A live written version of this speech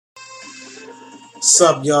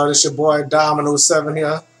Sup, y'all? It's your boy Dominoes 7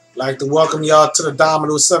 here. Like to welcome y'all to the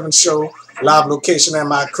Dominoes 7 show, live location at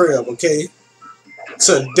my crib. Okay,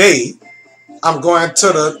 today I'm going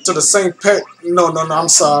to the St. Pat. No. I'm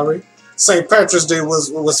sorry. St. Patrick's Day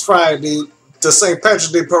was Friday. The St.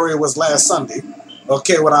 Patrick's Day parade was last Sunday.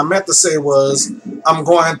 Okay, what I meant to say was I'm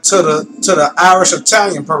going to the Irish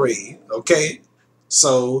Italian parade. Okay,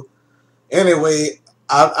 so anyway,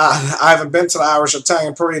 I haven't been to the Irish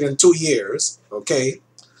Italian parade in 2 years. Okay,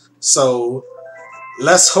 so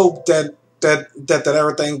let's hope that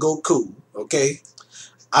everything go cool. Okay,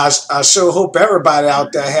 I sure hope everybody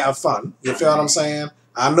out there have fun. You feel what I'm saying?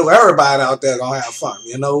 I know everybody out there gonna have fun.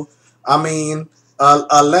 I mean,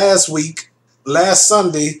 last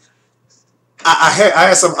Sunday, I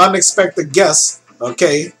had some unexpected guests.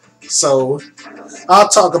 Okay, so I'll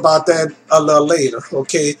talk about that a little later.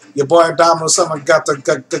 Okay, your boy Domino someone got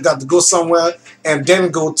to go somewhere and then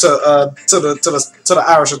go to the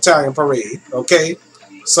Irish Italian parade. Okay,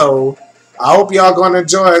 so I hope y'all gonna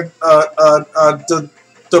enjoy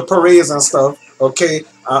the parades and stuff. Okay,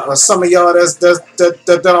 some of y'all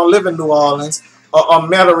that don't live in New Orleans or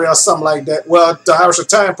Metairie or something like that. Well, the Irish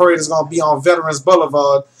Italian parade is gonna be on Veterans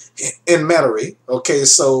Boulevard in Metairie. Okay,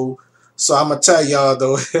 so I'm gonna tell y'all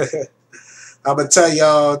though. I'm gonna tell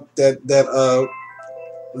y'all that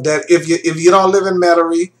if you don't live in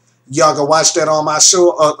Metairie, y'all can watch that on my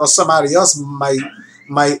show, or somebody else might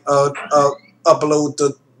upload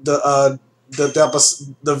the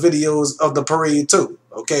videos of the parade too.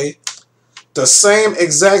 Okay, the same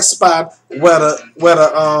exact spot where the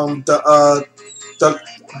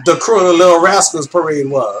crew of the Little Rascals parade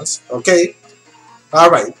was. Okay,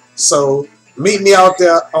 all right. So meet me out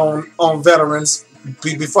there on Veterans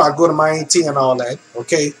before I go to my AT and all that.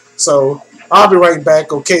 Okay. So I'll be right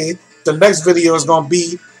back. Okay. The next video is gonna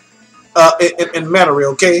be in Metairie.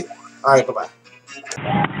 Okay. All right. Bye bye.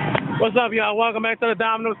 What's up, y'all? Welcome back to the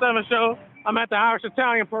Domino 7 show. I'm at the Irish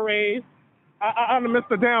Italian parade. I'm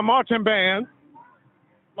the damn marching band.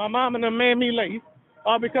 My mom and them made me late,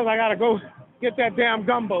 all because I gotta go get that damn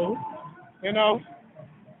gumbo. You know.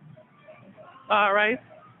 All right.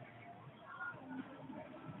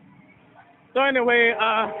 So anyway,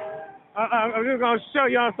 I'm just gonna show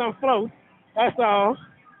y'all some floats. That's all.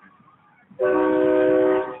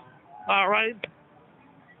 All right.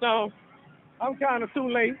 So I'm kind of too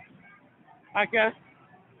late, I guess.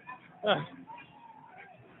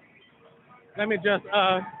 Let me just.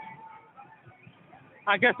 I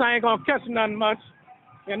guess I ain't gonna catch nothing much,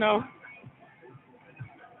 you know.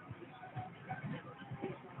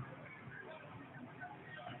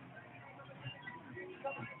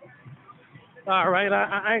 All right.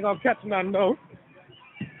 I ain't gonna catch nothing though.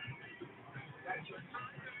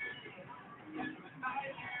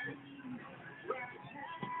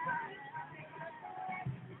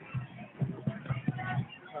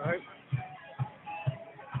 All right.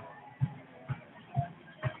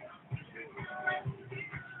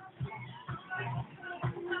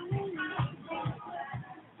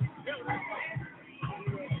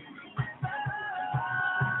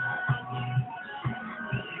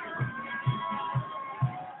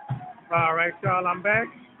 All right, y'all, I'm back.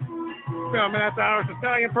 Filming at the Irish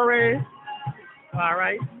Italian parade. All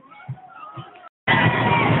right. All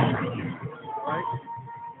right.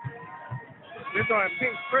 We're doing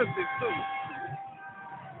pink frisbees too.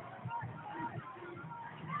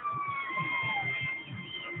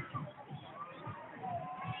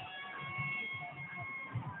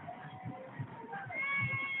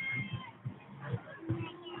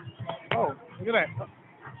 Oh, look at that.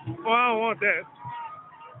 Oh, I don't want that.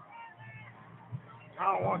 I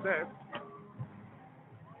don't want that.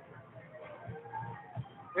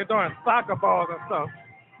 They're doing soccer balls and stuff.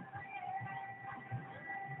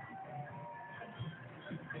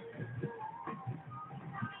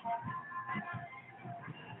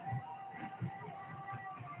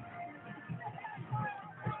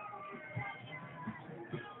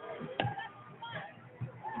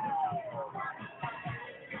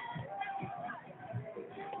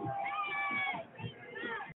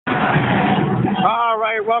 All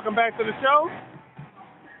right, welcome back to the show.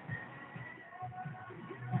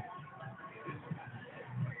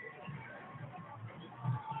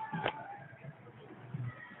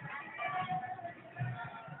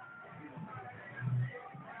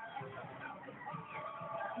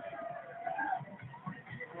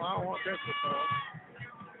 Well, I don't want that to fall.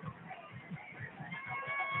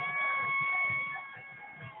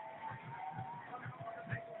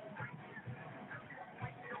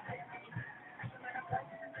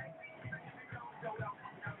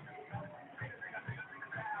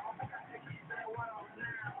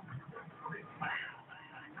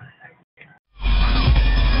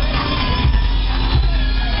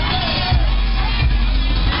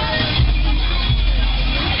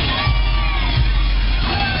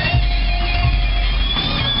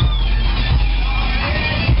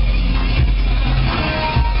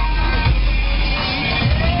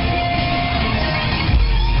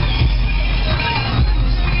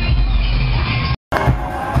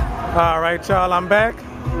 right, y'all, I'm back.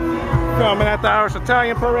 Filming at the Irish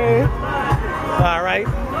Italian Parade. All right.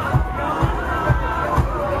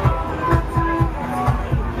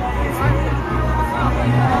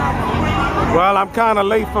 Well, I'm kind of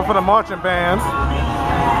late for the marching bands.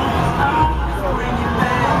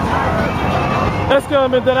 Excuse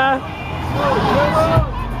me, did I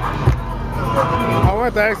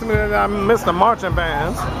want to ask me that I missed the marching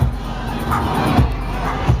bands.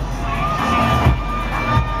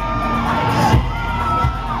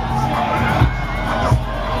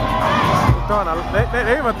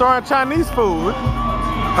 They even throwing Chinese food,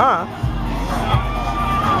 huh?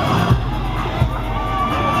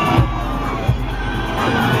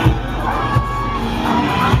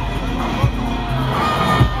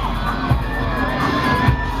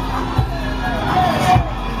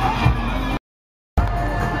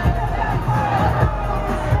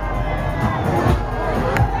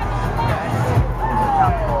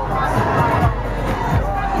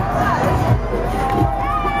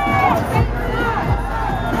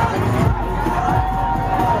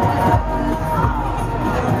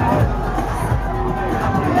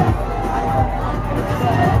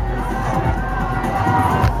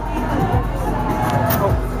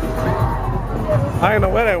 I didn't know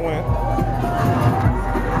where that went.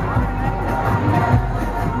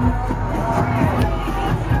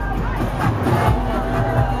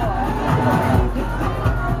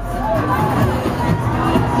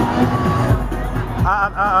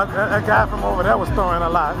 That guy from over there was throwing a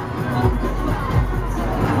lot.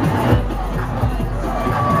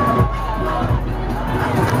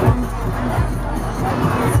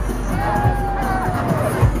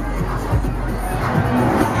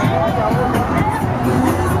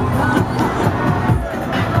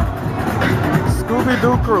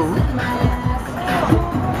 Scooby-Doo crew.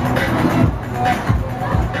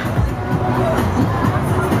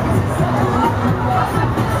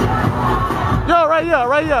 Yo, right here,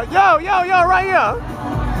 right here. Yo, right here.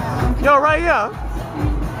 Yo, right here.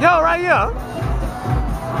 Yo, right here.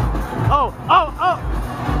 Oh.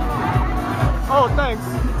 Oh, thanks.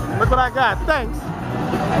 Look what I got. Thanks.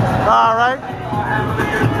 All right.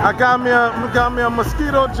 I got me a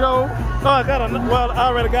Mosquito Joe. Oh, I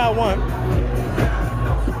already got one.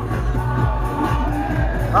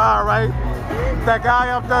 All right, that guy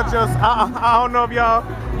up there just, I don't know if y'all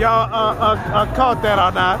caught that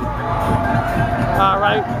or not. All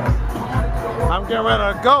right, I'm getting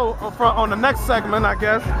ready to go on the next segment, I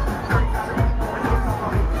guess.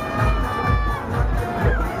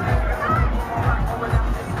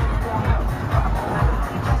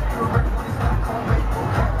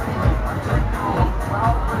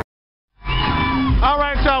 All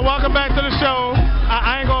right, y'all, welcome back to the show.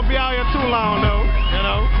 I ain't gonna be out here too long though, you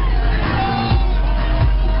know.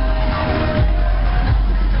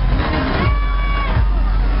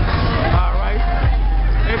 All right,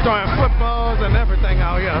 they're throwing footballs and everything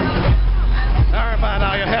out here. Everybody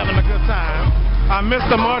out here having a good time. I missed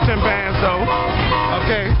the marching bands though.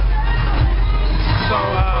 Okay,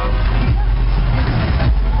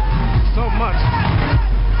 so much.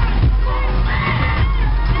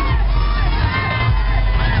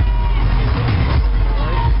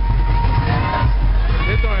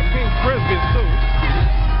 Frisbees too.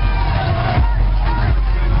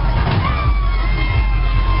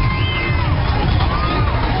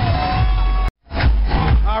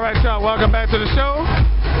 All right, y'all, welcome back to the show.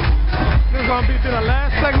 This is going to be the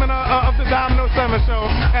last segment of the Dominoes 7 show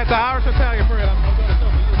at the Irish Italian Parade.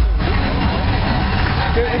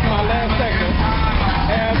 This is my last segment,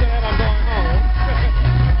 and after that I'm going home.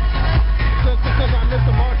 Since I missed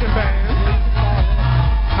the marching band.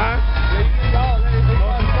 Huh?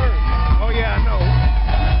 Oh yeah, I know.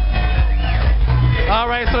 All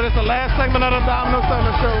right, so this is the last segment of the Dominoes 7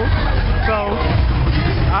 show. So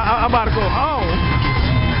I'm about to go home.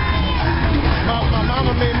 My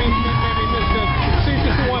mama made me miss this. She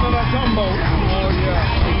just wanted a gumbo. Oh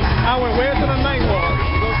yeah. I went way to the night walk.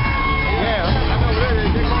 Yeah. I know where they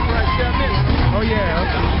go right there. Oh yeah.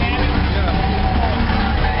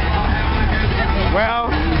 Well,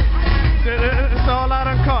 it's all I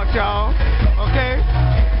done caught, y'all. Okay.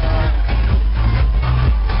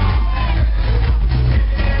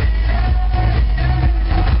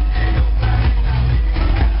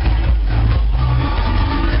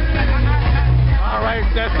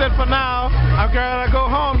 That's it for now. I'm gonna go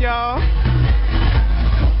home, y'all.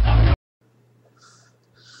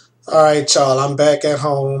 All right, y'all. I'm back at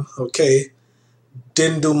home. Okay.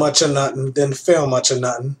 Didn't do much of nothing. Didn't film much of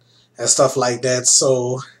nothing and stuff like that.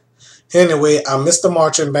 So anyway, I missed the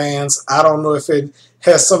marching bands. I don't know if it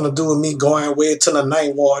has something to do with me going way to the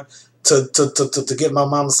ninth ward to get my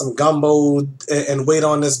mom some gumbo and wait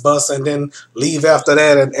on this bus and then leave after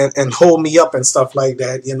that and hold me up and stuff like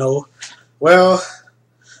that, you know. Well,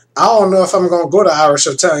 I don't know if I'm gonna go to Irish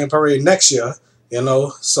Italian Parade next year, you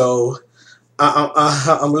know. So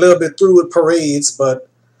I'm a little bit through with parades, but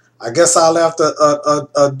I guess I'll have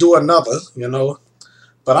to do another, you know.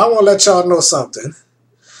 But I want to let y'all know something.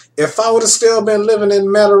 If I would have still been living in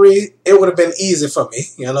Metairie, it would have been easy for me,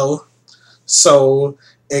 you know. So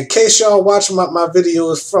in case y'all watch my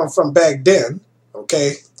videos from back then,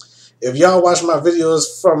 okay, if y'all watch my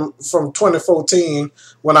videos from 2014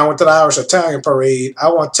 when I went to the Irish Italian Parade, I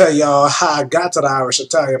want to tell y'all how I got to the Irish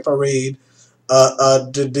Italian Parade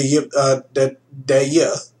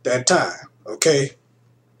that time, okay.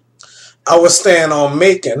 I was staying on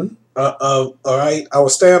Macon, all right. I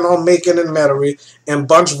was staying on Macon in Metairie in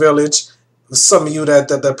Bunch Village. Some of you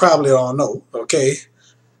that probably don't know, okay.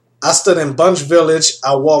 I stood in Bunch Village.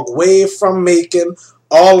 I walked way from Macon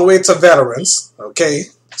all the way to Veterans, okay.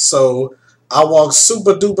 So I walked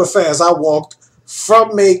super duper fast. I walked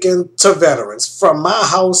from Macon to Veterans, from my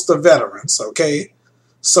house to Veterans, okay.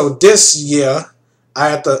 So this year I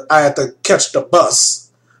had to catch the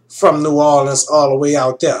bus from New Orleans all the way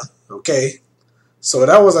out there. Okay, so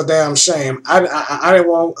that was a damn shame. I didn't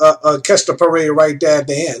want catch the parade right there at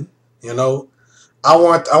the end. You know, I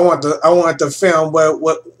want to film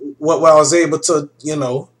what I was able to. You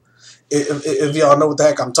know, if y'all know what the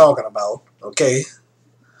heck I'm talking about. Okay,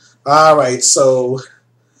 all right. So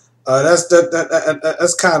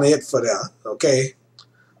that's kind of it for that. Okay,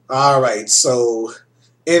 all right. So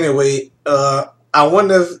anyway, I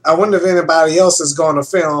wonder if anybody else is going to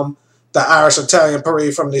film the Irish Italian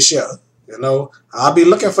Parade from this year. You know, I'll be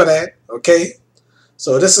looking for that. Okay.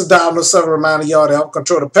 So this is Dominoes 7 reminding y'all to help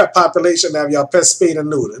control the pet population, have y'all pets spayed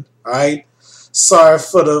and neutered. All right. Sorry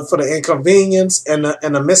for the inconvenience and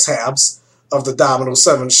the mishaps of the Dominoes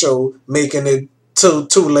 7 show, making it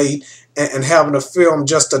too late and having to film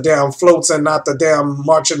just the damn floats and not the damn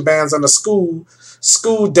marching bands and the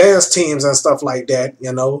school dance teams and stuff like that.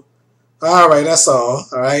 You know. All right. That's all.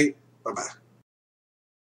 All right. Bye bye.